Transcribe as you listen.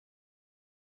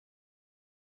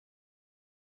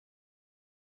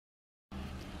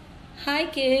Hi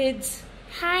kids.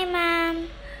 Hi ma'am.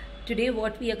 Today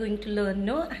what we are going to learn,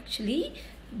 no, actually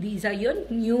these are your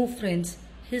new friends.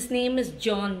 His name is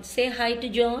John. Say hi to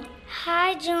John.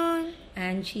 Hi John.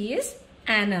 And she is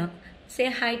Anna. Say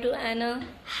hi to Anna.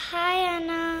 Hi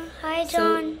Anna. Hi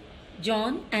John. So,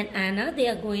 John and Anna, they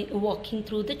are walking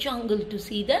through the jungle to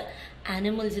see the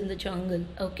animals in the jungle.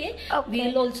 Okay?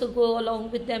 We'll also go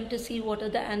along with them to see what are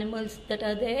the animals that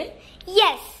are there.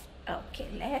 Yes. Okay,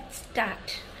 let's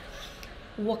start.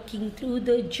 Walking through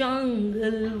the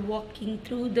jungle, walking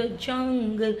through the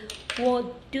jungle.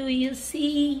 What do you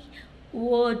see?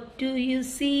 What do you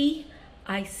see?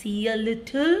 I see a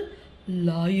little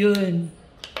lion.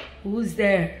 Who's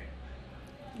there?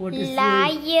 What is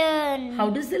lion? How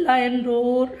does the lion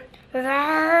roar?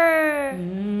 Roar.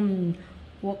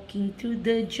 Walking through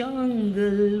the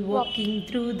jungle, walking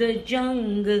through the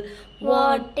jungle.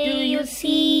 What do you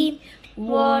see?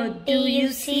 What do you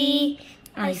see?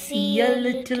 I see a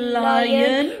little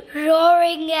lion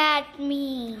roaring at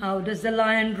me. How does the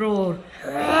lion roar?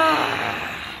 Roar.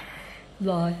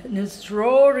 Lion is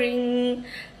roaring.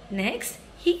 Next,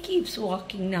 he keeps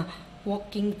walking now.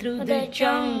 Walking through the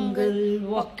jungle,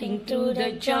 walking through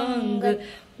the jungle.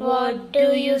 What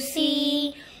do you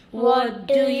see? What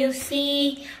do you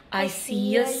see? I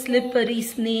see a slippery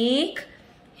snake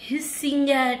hissing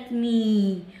at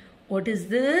me. What is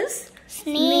this?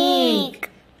 Snake.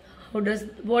 What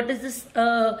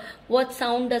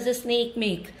sound does a snake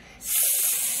make?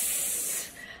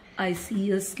 I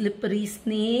see a slippery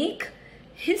snake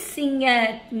hissing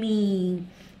at me.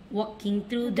 Walking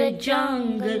through the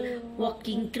jungle,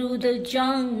 walking through the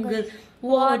jungle.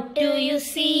 What do you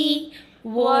see?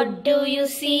 What do you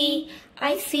see?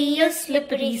 I see a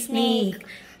slippery snake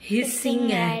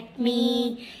hissing at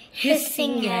me,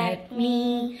 hissing at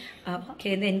me.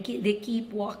 Okay, then they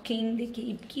keep walking, they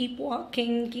keep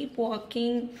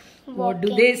walking. What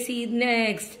do they see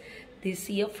next? They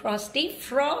see a frosty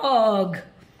frog.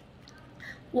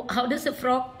 How does a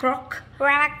frog croak?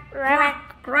 Quack,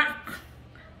 quack, quack.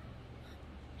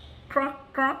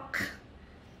 Croak, croak.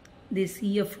 They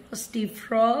see a frosty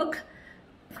frog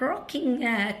croaking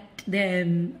at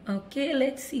them. Okay,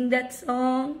 let's sing that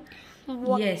song.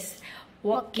 Yes.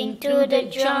 Walking through the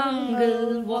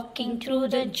jungle, walking through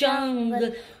the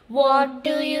jungle. What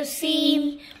do you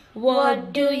see?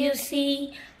 What do you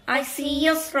see? I see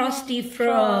a frosty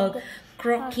frog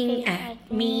croaking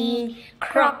at me,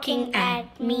 croaking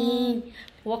at me.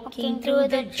 Walking through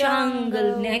the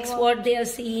jungle. Next, what they are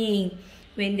seeing?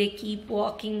 When they keep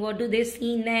walking, what do they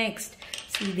see next?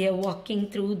 See, they are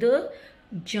walking through the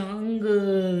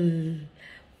jungle.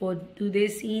 What do they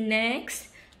see next?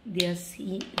 They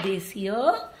see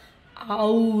a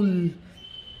owl.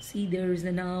 See, there is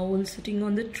an owl sitting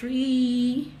on the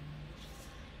tree.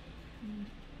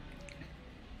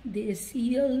 They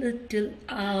see a little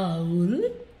owl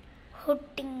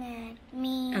hooting at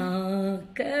me.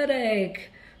 Correct.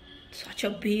 Such a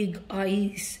big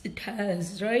eyes it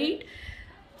has, right?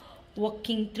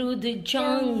 Walking through the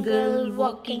jungle,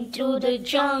 walking through the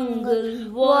jungle.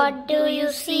 What do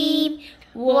you see?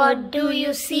 What do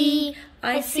you see?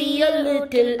 I see a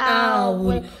little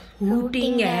owl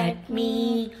hooting at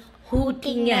me,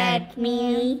 hooting at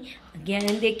me.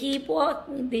 Again, they keep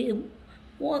walking,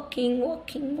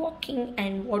 walking.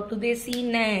 And what do they see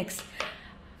next?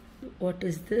 What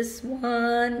is this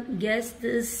one? Guess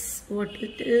this, what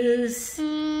it is?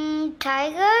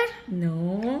 Tiger?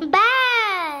 No.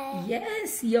 Bear.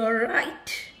 Yes, you're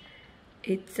right.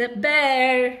 It's a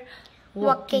bear.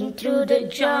 Walking through the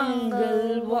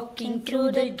jungle, walking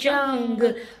through the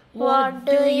jungle. What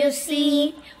do you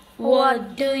see?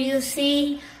 What do you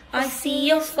see? I see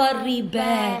a furry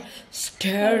bear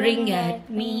staring at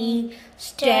me,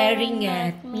 staring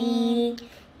at me.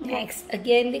 Next,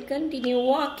 again they continue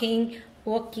walking,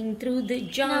 walking through the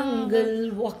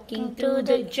jungle, walking through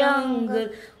the jungle.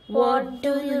 What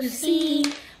do you see?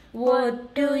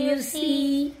 What do you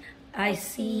see? I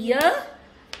see a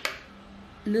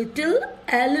little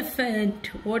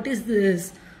elephant. What is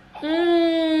this?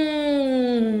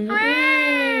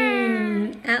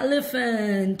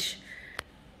 Elephant.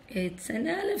 It's an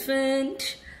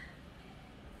elephant.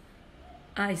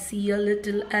 I see a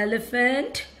little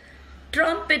elephant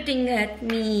trumpeting at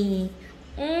me.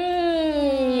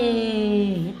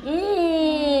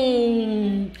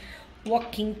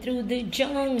 Walking through the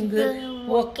jungle,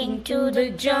 walking through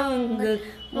the jungle.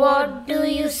 What do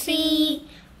you see?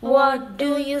 What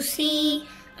do you see?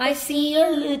 I see a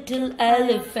little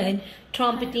elephant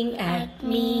trumpeting at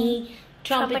me,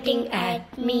 trumpeting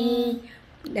at me.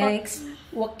 Next,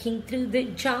 walking through the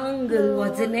jungle.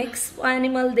 What's the next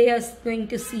animal they are going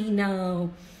to see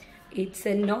now? It's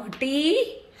a naughty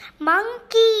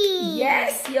monkey.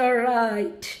 Yes, you're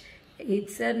right.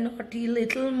 It's a naughty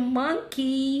little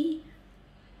monkey.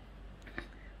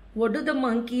 What do the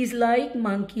monkeys like?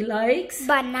 Monkey likes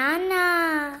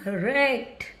Banana.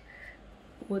 correct.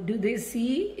 What do they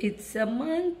see? It's a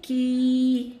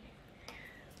monkey.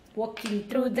 Walking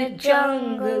through the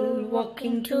jungle,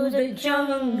 walking through the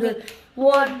jungle.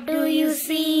 What do you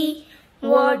see?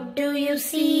 What do you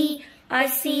see? I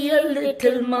see a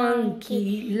little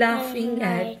monkey laughing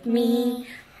at me,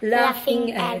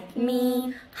 laughing at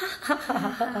me.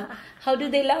 How do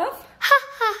they laugh?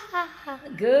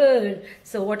 Good.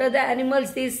 So what are the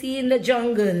animals they see in the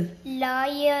jungle?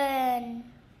 Lion.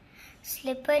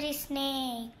 Slippery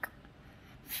snake.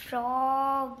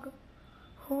 Frog.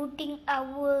 Hooting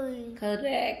owl.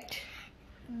 Correct.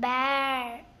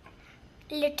 Bear.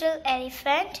 Little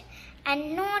elephant.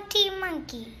 And naughty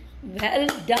monkey. Well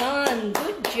done.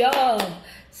 Good job.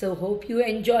 So hope you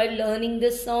enjoy learning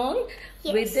this song.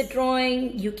 Yes. With the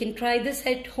drawing. You can try this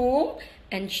at home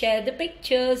and share the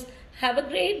pictures. Have a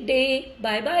great day.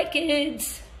 Bye bye,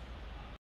 kids.